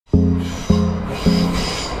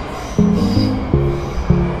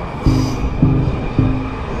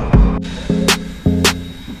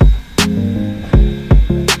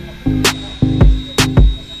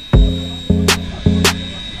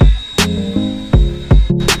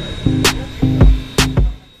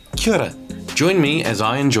Kia ora. Join me as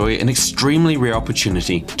I enjoy an extremely rare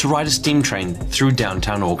opportunity to ride a steam train through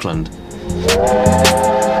downtown Auckland.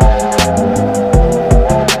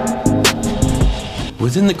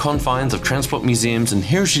 Within the confines of transport museums and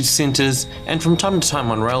heritage centres, and from time to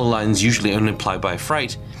time on rail lines usually only ply by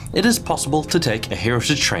freight, it is possible to take a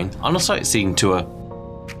heritage train on a sightseeing tour.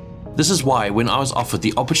 This is why when I was offered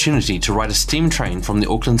the opportunity to ride a steam train from the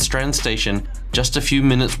Auckland Strand station just a few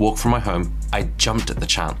minutes walk from my home, I jumped at the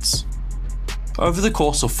chance. Over the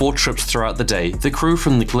course of 4 trips throughout the day, the crew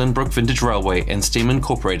from the Glenbrook Vintage Railway and Steam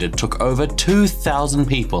Incorporated took over 2,000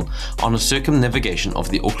 people on a circumnavigation of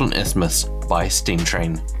the Auckland isthmus by steam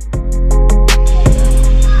train.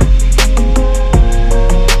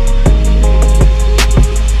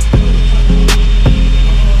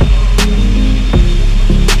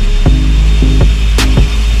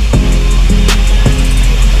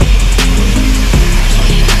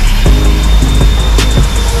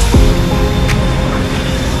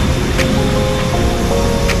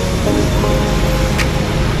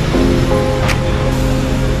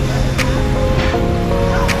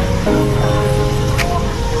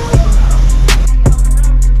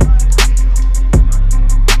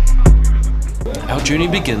 Our journey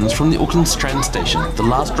begins from the Auckland Strand station, the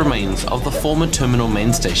last remains of the former terminal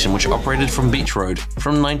main station which operated from Beach Road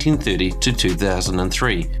from 1930 to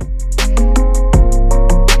 2003.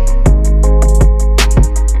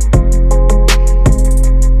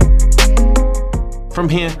 From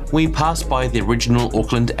here, we pass by the original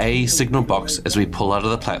Auckland A signal box as we pull out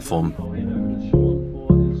of the platform.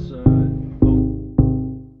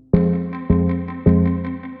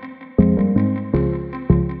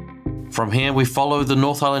 From here, we follow the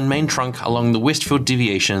North Island main trunk along the Westfield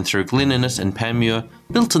Deviation through Glen Innes and Panmure,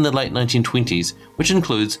 built in the late 1920s, which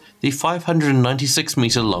includes the 596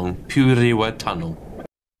 metre long Purewa Tunnel.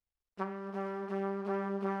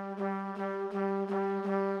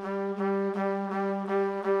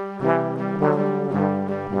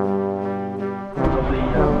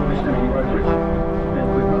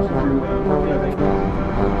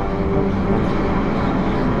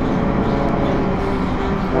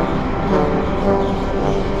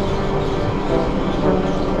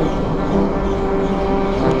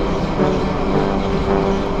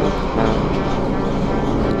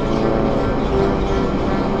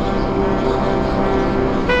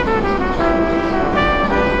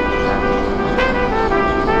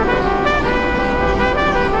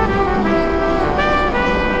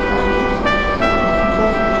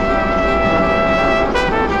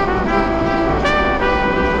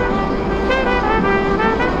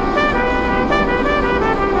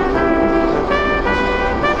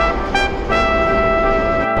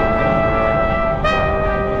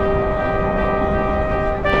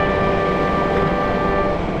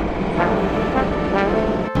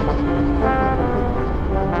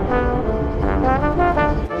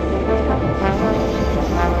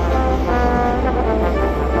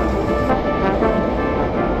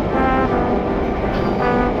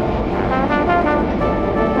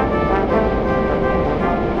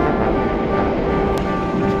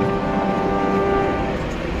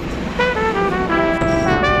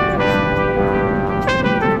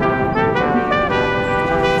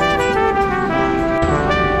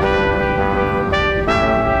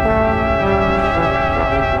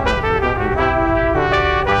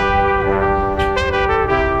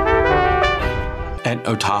 At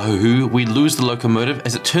Ōtāhuhu, we lose the locomotive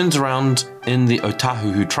as it turns around in the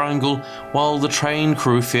Ōtāhuhu triangle, while the train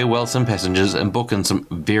crew farewell some passengers and book in some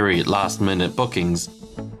very last-minute bookings,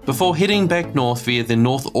 before heading back north via the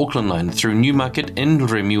North Auckland line through Newmarket and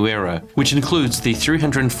Remuera, which includes the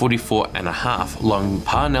 344.5 long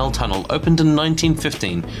Parnell Tunnel opened in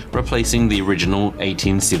 1915, replacing the original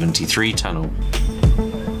 1873 tunnel.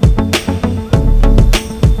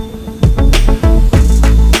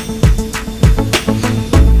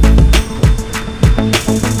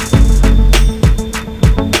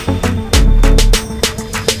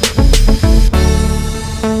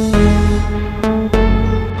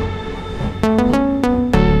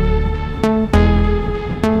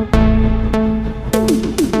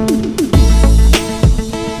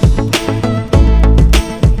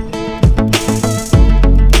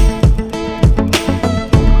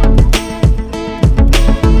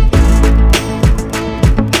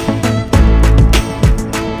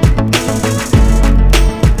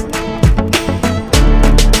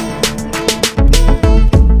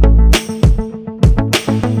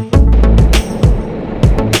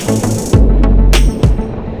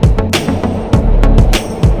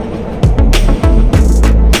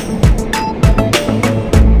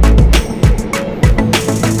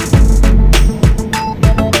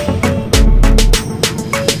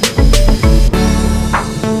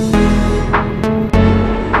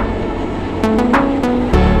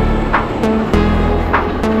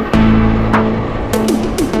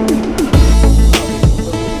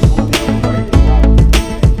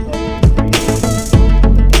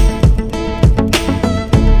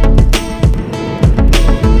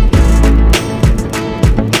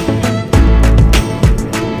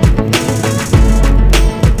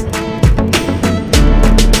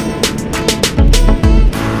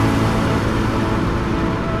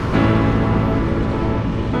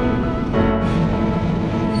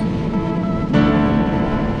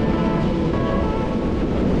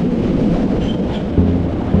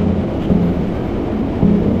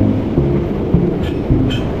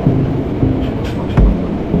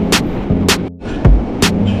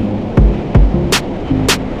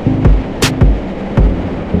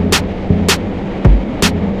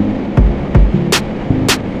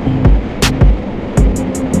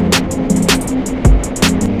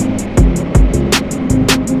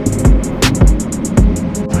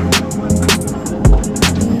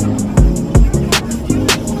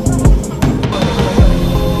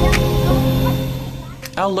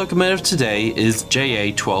 locomotive today is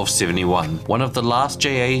JA1271, one of the last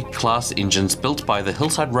JA class engines built by the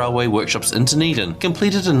Hillside Railway workshops in Dunedin,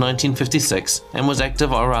 completed in 1956 and was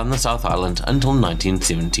active around the South Island until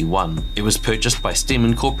 1971. It was purchased by Steam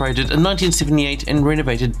Incorporated in 1978 and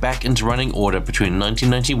renovated back into running order between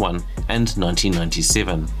 1991 and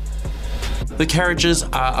 1997. The carriages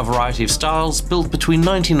are a variety of styles built between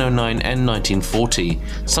 1909 and 1940,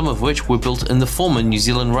 some of which were built in the former New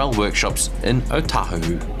Zealand Rail workshops in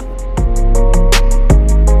Ōtāhuhu.